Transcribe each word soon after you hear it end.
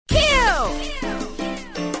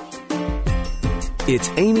It's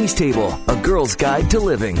Amy's Table, a girl's guide to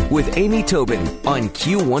living with Amy Tobin on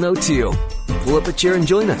Q102. Pull up a chair and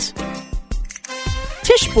join us.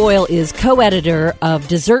 Tish Boyle is co-editor of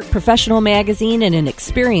Dessert Professional magazine and an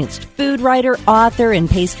experienced food writer, author, and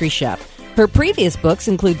pastry chef. Her previous books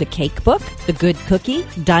include The Cake Book, The Good Cookie,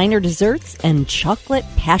 Diner Desserts, and Chocolate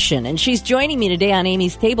Passion. And she's joining me today on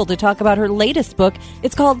Amy's Table to talk about her latest book.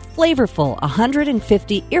 It's called Flavorful,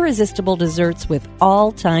 150 Irresistible Desserts with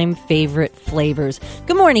All-Time Favorite Flavors.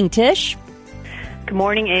 Good morning, Tish. Good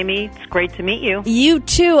morning, Amy. It's great to meet you. You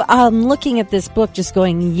too. I'm looking at this book just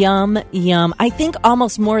going, yum, yum. I think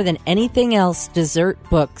almost more than anything else, dessert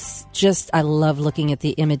books, I love looking at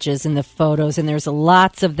the images and the photos, and there's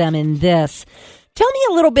lots of them in this. Tell me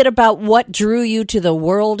a little bit about what drew you to the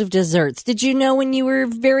world of desserts. Did you know when you were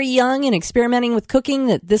very young and experimenting with cooking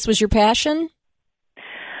that this was your passion?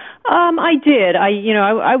 I did.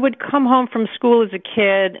 I would come home from school as a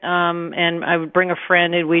kid, and I would bring a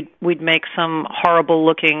friend, and we'd make some horrible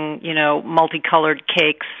looking, multicolored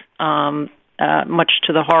cakes, much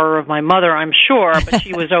to the horror of my mother, I'm sure, but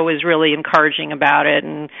she was always really encouraging about it,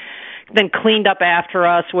 and then cleaned up after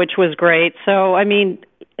us, which was great. So, and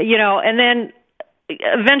then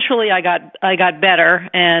eventually I got better,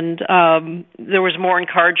 and there was more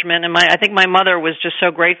encouragement, and I think my mother was just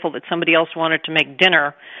so grateful that somebody else wanted to make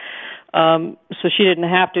dinner. So she didn't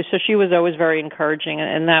have to. So she was always very encouraging,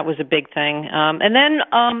 and that was a big thing. And then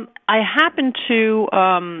I happened to,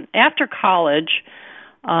 after college,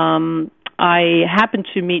 I happened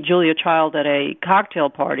to meet Julia Child at a cocktail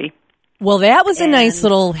party. Well, that was a nice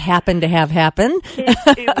little happen to have happen.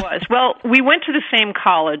 It was. Well, we went to the same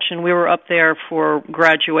college, and we were up there for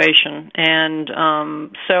graduation. And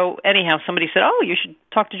so anyhow, somebody said, "Oh, you should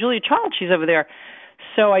talk to Julia Child. She's over there."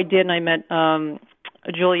 So I did, and I met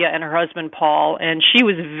Julia and her husband, Paul, and she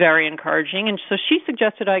was very encouraging. And so she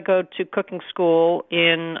suggested I go to cooking school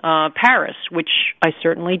in Paris, which I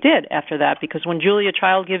certainly did after that, because when Julia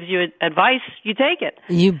Child gives you advice, you take it.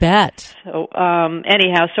 You bet. So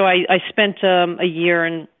anyhow, so I spent a year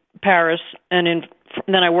in Paris, and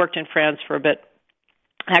then I worked in France for a bit,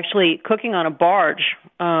 actually cooking on a barge,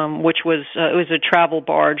 which was it was a travel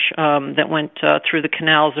barge that went through the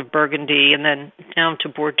canals of Burgundy and then down to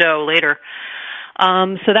Bordeaux later.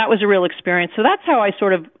 So that was a real experience. So that's how I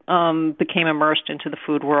sort of became immersed into the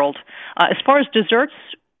food world. As far as desserts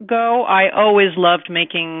go, I always loved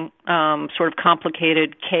making sort of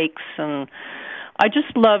complicated cakes, and I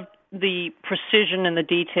just loved the precision and the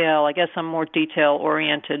detail. I guess I'm more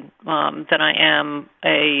detail-oriented than I am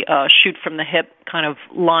a shoot-from-the-hip kind of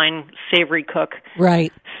line savory cook.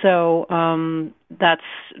 Right. So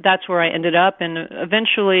that's where I ended up, and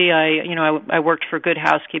eventually I worked for Good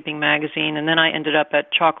Housekeeping magazine, and then I ended up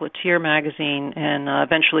at Chocolatier magazine, and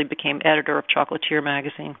eventually became editor of Chocolatier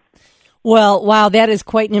magazine. Well, wow, that is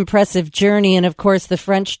quite an impressive journey. And of course, the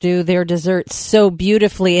French do their desserts so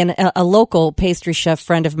beautifully. And a local pastry chef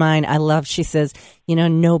friend of mine, she says,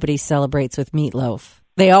 nobody celebrates with meatloaf.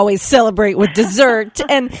 They always celebrate with dessert.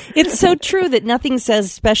 And it's so true that nothing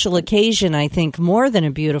says special occasion, I think, more than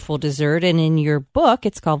a beautiful dessert. And in your book,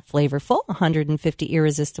 it's called Flavorful, 150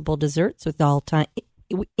 Irresistible Desserts with all-time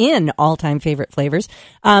favorite flavors.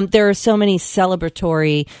 There are so many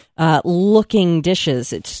celebratory looking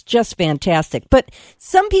dishes. It's just fantastic. But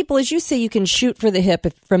some people, as you say, you can shoot from the hip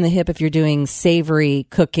if you're doing savory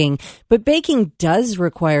cooking. But baking does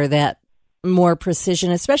require that more precision,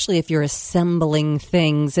 especially if you're assembling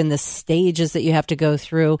things and the stages that you have to go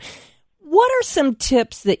through. What are some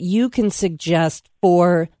tips that you can suggest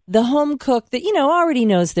for the home cook that, already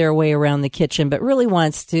knows their way around the kitchen, but really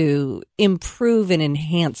wants to improve and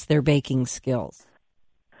enhance their baking skills?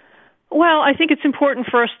 Well, I think it's important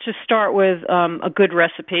for us to start with a good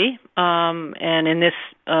recipe. And in this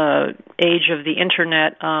age of the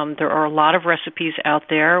Internet, there are a lot of recipes out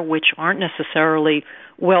there which aren't necessarily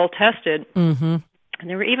well tested. Mm-hmm. And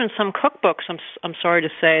there are even some cookbooks, I'm sorry to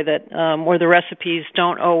say, that where the recipes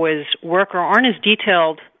don't always work or aren't as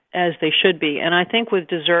detailed as they should be. And I think with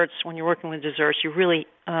desserts, when you're working with desserts, you really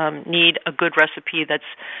need a good recipe that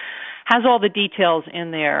has all the details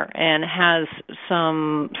in there and has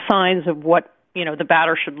some signs of what the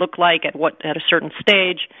batter should look like at a certain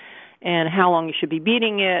stage, and how long you should be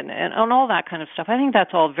beating it, and all that kind of stuff. I think that's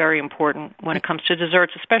all very important when it comes to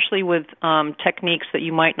desserts, especially with techniques that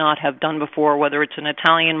you might not have done before, whether it's an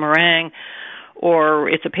Italian meringue or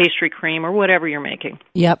it's a pastry cream or whatever you're making.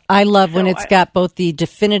 Yep. I love when it's got both the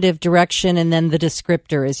definitive direction and then the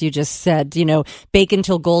descriptor, as you just said, bake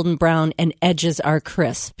until golden brown and edges are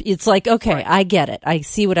crisp. It's like, okay, right. I get it. I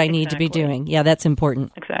see what I need to be doing. Yeah, that's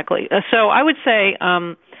important. Exactly. So I would say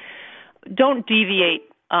don't deviate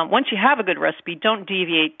once you have a good recipe, don't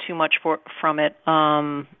deviate too much from it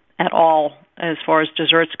at all as far as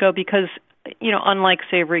desserts go, because unlike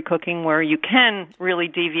savory cooking where you can really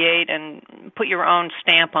deviate and put your own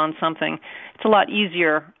stamp on something, it's a lot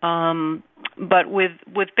easier. But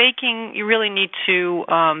with baking, you really need to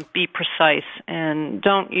be precise, and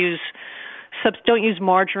don't use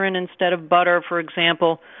margarine instead of butter, for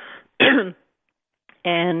example,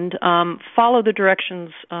 and follow the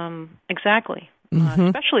directions exactly.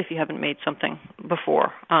 Especially if you haven't made something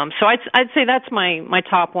before. So I'd say that's my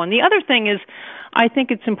top one. The other thing is, I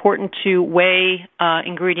think it's important to weigh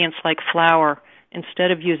ingredients like flour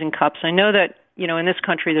instead of using cups. I know that, in this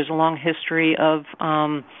country there's a long history of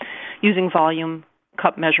using volume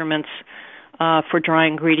cup measurements for dry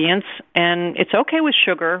ingredients, and it's okay with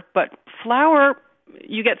sugar, but flour,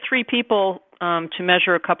 you get 3 people to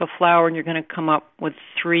measure a cup of flour, and you're going to come up with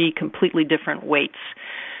 3 completely different weights.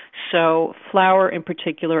 So flour in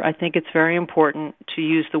particular, I think it's very important to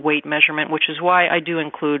use the weight measurement, which is why I do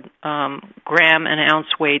include gram and ounce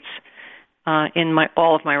weights in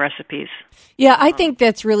all of my recipes. Yeah, I think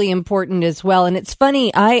that's really important as well. And it's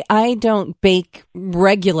funny, I don't bake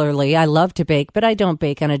regularly. I love to bake, but I don't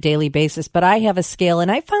bake on a daily basis. But I have a scale,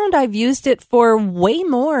 and I found I've used it for way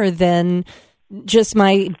more than just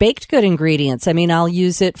my baked good ingredients. I mean, I'll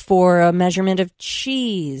use it for a measurement of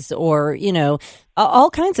cheese or, all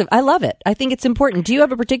kinds of, I love it. I think it's important. Do you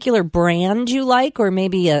have a particular brand you like, or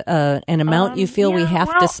maybe an amount you feel we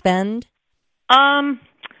have to spend?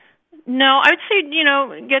 No, I would say,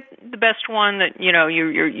 get the best one that,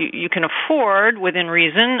 you can afford within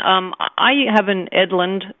reason. I have an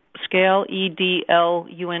Edlund scale,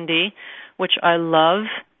 EDLUND, which I love.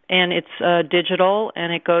 And it's digital,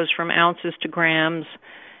 and it goes from ounces to grams.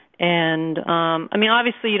 And,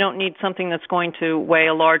 obviously you don't need something that's going to weigh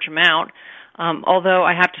a large amount, although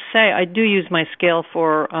I have to say I do use my scale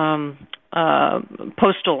for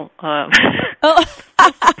postal purposes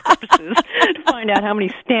to find out how many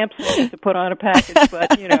stamps I need to put on a package.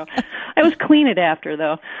 But, I always clean it after,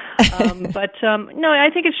 though. No, I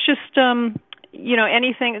think it's just...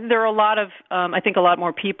 anything, there are a lot of, I think a lot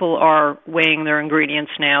more people are weighing their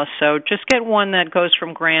ingredients now, so just get one that goes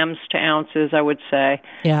from grams to ounces, I would say,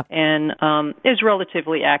 and is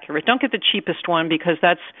relatively accurate. Don't get the cheapest one, because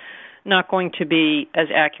that's not going to be as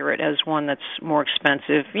accurate as one that's more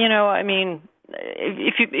expensive.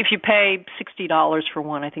 If you pay $60 for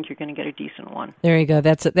one, I think you're going to get a decent one. There you go.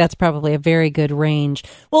 That's probably a very good range.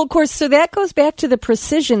 Well, of course, so that goes back to the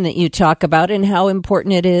precision that you talk about and how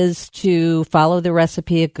important it is to follow the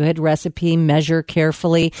recipe, a good recipe, measure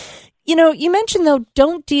carefully. You mentioned, though,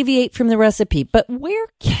 don't deviate from the recipe, but where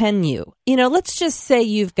can you? Let's just say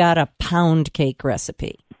you've got a pound cake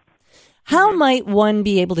recipe. How might one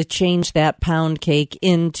be able to change that pound cake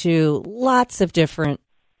into lots of different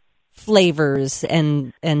flavors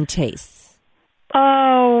and tastes?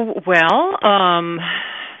 Oh, well,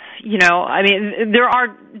 there are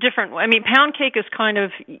different, pound cake is kind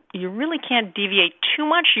of, you really can't deviate too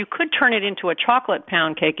much. You could turn it into a chocolate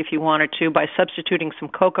pound cake if you wanted to by substituting some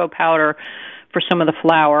cocoa powder for some of the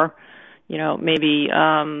flour. Maybe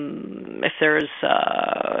if there's,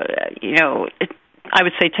 I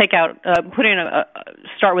would say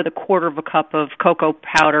start with a quarter of a cup of cocoa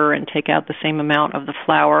powder and take out the same amount of the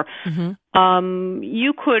flour.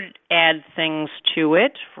 You could add things to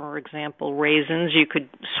it. For example, raisins. You could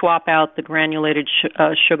swap out the granulated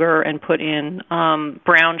sugar and put in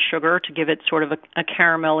brown sugar to give it sort of a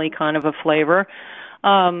caramelly kind of a flavor.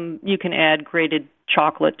 You can add grated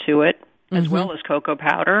chocolate to it as well as cocoa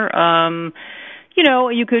powder.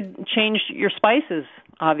 You could change your spices.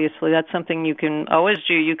 Obviously, that's something you can always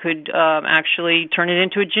do. You could actually turn it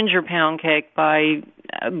into a ginger pound cake by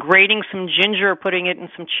grating some ginger, putting it in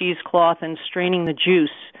some cheesecloth, and straining the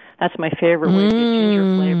juice. That's my favorite way to get ginger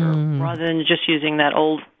flavor, rather than just using that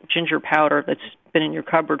old ginger powder that's been in your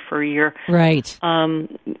cupboard for a year. Right.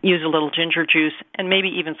 Use a little ginger juice, and maybe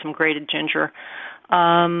even some grated ginger.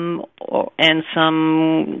 And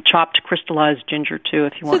some chopped crystallized ginger, too,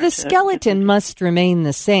 if you want. So the skeleton must remain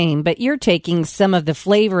the same, but you're taking some of the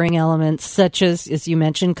flavoring elements, such as you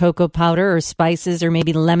mentioned, cocoa powder or spices or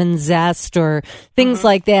maybe lemon zest or things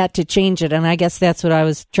like that to change it. And I guess that's what I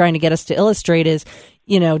was trying to get us to illustrate is,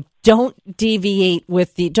 don't deviate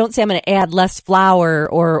don't say I'm going to add less flour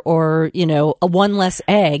or a one less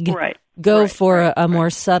egg. Right. Go for a more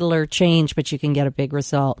subtler change, but you can get a big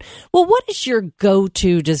result. Well, what is your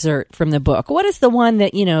go-to dessert from the book? What is the one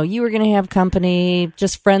that, you were going to have company,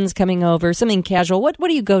 just friends coming over, something casual? What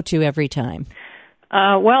do you go to every time?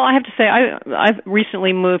 Well, I have to say I've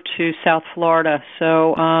recently moved to South Florida,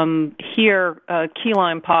 so here key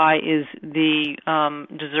lime pie is the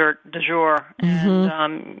dessert du jour,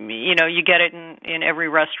 and you get it in every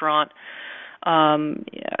restaurant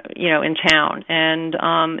in town, and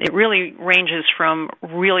it really ranges from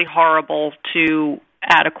really horrible to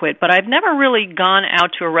adequate. But I've never really gone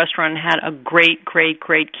out to a restaurant and had a great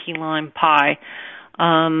key lime pie.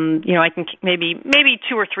 I can maybe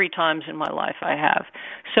 2 or 3 times in my life I have.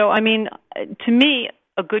 So, I mean, to me,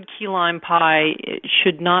 a good key lime pie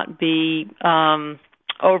should not be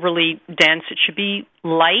overly dense. It should be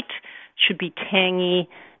light, should be tangy,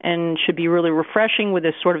 and should be really refreshing with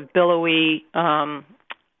this sort of billowy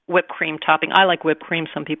whipped cream topping. I like whipped cream.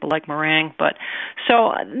 Some people like meringue, but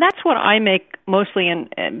so that's what I make mostly.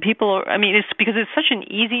 And people, it's because it's such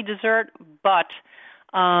an easy dessert, but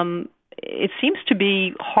it seems to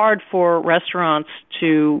be hard for restaurants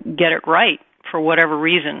to get it right for whatever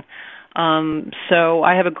reason. So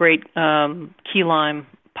I have a great key lime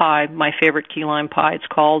pie, my favorite key lime pie, it's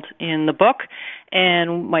called in the book.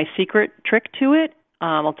 And my secret trick to it,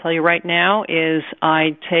 I'll tell you right now, is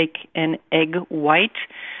I take an egg white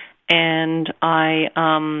and I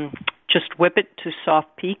just whip it to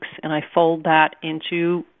soft peaks, and I fold that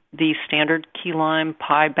into the standard key lime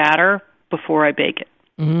pie batter before I bake it.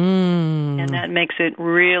 And that makes it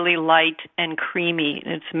really light and creamy.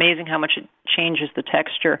 It's amazing how much it changes the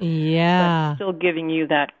texture. Yeah. But still giving you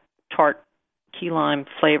that tart key lime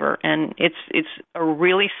flavor. And it's a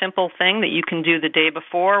really simple thing that you can do the day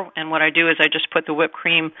before. And what I do is I just put the whipped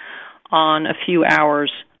cream on a few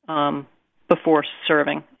hours before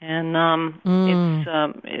serving. And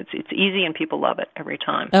it's easy and people love it every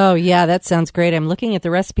time. Oh, yeah, that sounds great. I'm looking at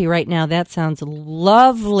the recipe right now. That sounds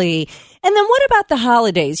lovely. And then what about the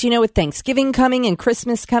holidays? With Thanksgiving coming and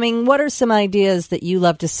Christmas coming, what are some ideas that you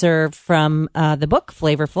love to serve from the book,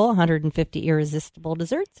 Flavorful, 150 Irresistible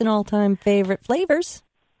Desserts and All-Time Favorite Flavors?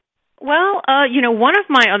 Well, one of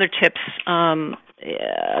my other tips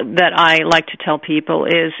that I like to tell people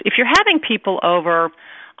is if you're having people over,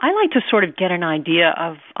 I like to sort of get an idea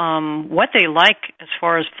of what they like as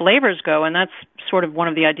far as flavors go, and that's sort of one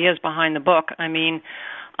of the ideas behind the book. I mean,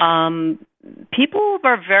 people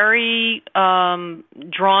are very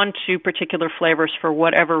drawn to particular flavors for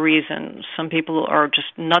whatever reason. Some people are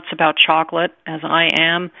just nuts about chocolate, as I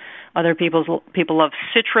am. Other people love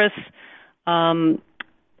citrus.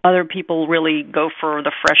 Other people really go for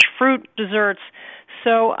the fresh fruit desserts.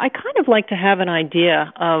 So I kind of like to have an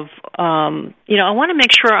idea of, I want to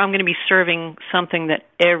make sure I'm going to be serving something that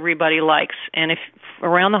everybody likes. And if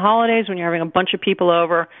around the holidays when you're having a bunch of people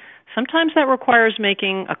over, sometimes that requires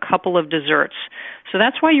making a couple of desserts. So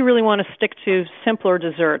that's why you really want to stick to simpler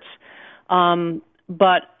desserts. But,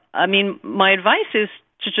 my advice is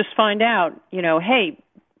to just find out, hey,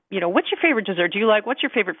 what's your favorite dessert? What's your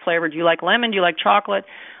favorite flavor? Do you like lemon? Do you like chocolate?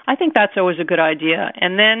 I think that's always a good idea.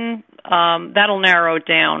 And then that'll narrow it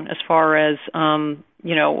down as far as,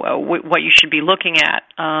 what you should be looking at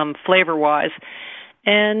flavor-wise.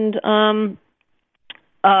 And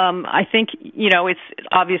I think,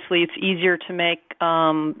 it's easier to make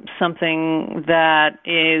something that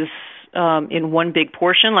is in one big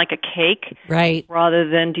portion, like a cake, right? Rather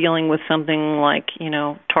than dealing with something like,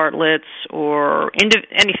 tartlets or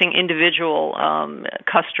anything individual,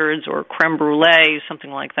 custards or creme brulee, something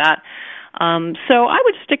like that. So I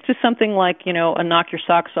would stick to something like, a knock your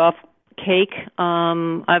socks off cake.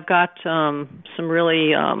 I've got some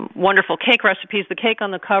really wonderful cake recipes. The cake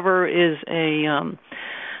on the cover is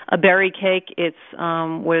a berry cake. It's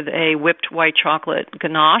with a whipped white chocolate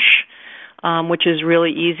ganache. Which is really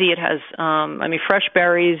easy. It has, fresh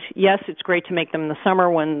berries. Yes, it's great to make them in the summer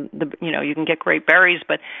when you can get great berries,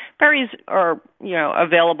 but berries are,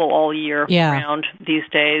 available all year round these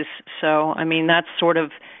days. So, that's sort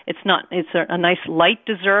of, it's a nice light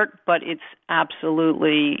dessert, but it's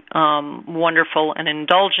absolutely, wonderful and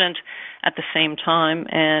indulgent at the same time.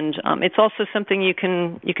 And, it's also something you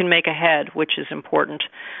can make ahead, which is important.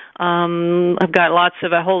 I've got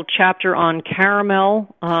a whole chapter on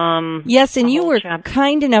caramel. Yes, and you were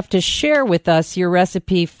kind enough to share with us your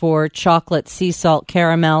recipe for chocolate sea salt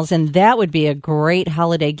caramels, and that would be a great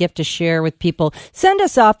holiday gift to share with people. Send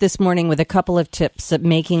us off this morning with a couple of tips of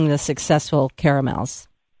making the successful caramels.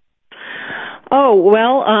 Oh,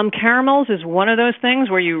 well, caramels is one of those things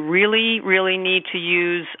where you really, really need to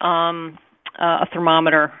use a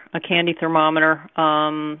thermometer, a candy thermometer,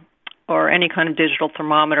 or any kind of digital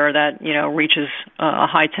thermometer that, reaches a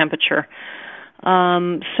high temperature.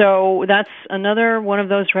 So that's another one of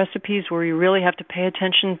those recipes where you really have to pay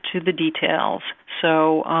attention to the details.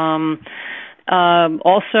 So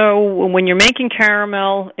Also, when you're making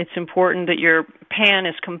caramel, it's important that your pan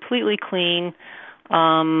is completely clean,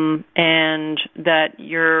 and that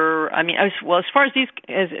as far as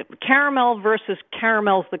caramel versus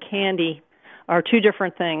caramels, the candy, are two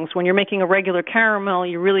different things. When you're making a regular caramel,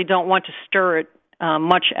 you really don't want to stir it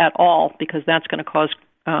much at all, because that's going to cause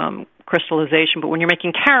crystallization. But when you're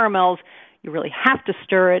making caramels, you really have to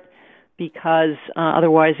stir it, because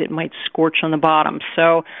otherwise it might scorch on the bottom.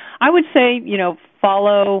 So I would say,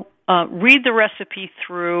 read the recipe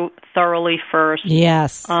through thoroughly first.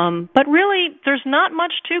 Yes. But really, there's not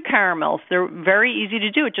much to caramels. They're very easy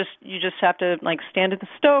to do. You just have to stand at the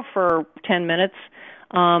stove for 10 minutes,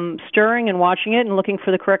 stirring and watching it and looking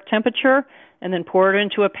for the correct temperature, and then pour it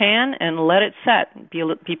into a pan and let it set.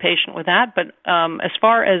 Be patient with that. But as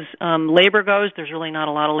far as labor goes, there's really not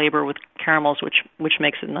a lot of labor with caramels, which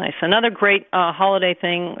makes it nice. Another great holiday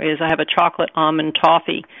thing is I have a chocolate almond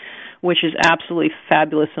toffee, which is absolutely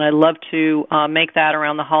fabulous, and I love to make that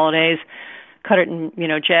around the holidays. Cut it in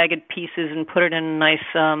jagged pieces and put it in a nice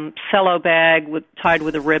cello bag tied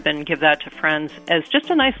with a ribbon. Give that to friends as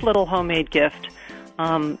just a nice little homemade gift,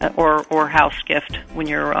 or house gift when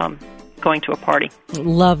you're going to a party.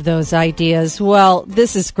 Love those ideas. Well,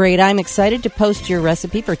 this is great. I'm excited to post your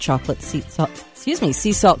recipe for chocolate sea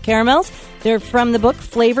salt caramels. They're from the book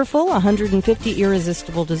Flavorful, 150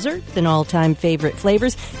 Irresistible Desserts and All-Time Favorite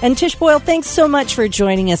Flavors. And Tish Boyle, thanks so much for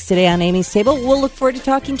joining us today on Amy's Table. We'll look forward to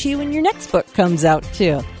talking to you when your next book comes out,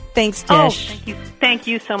 too. Thanks, Tish. Oh, thank you. Thank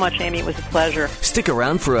you so much, Amy. It was a pleasure. Stick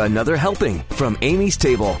around for another helping from Amy's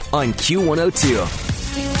Table on Q102.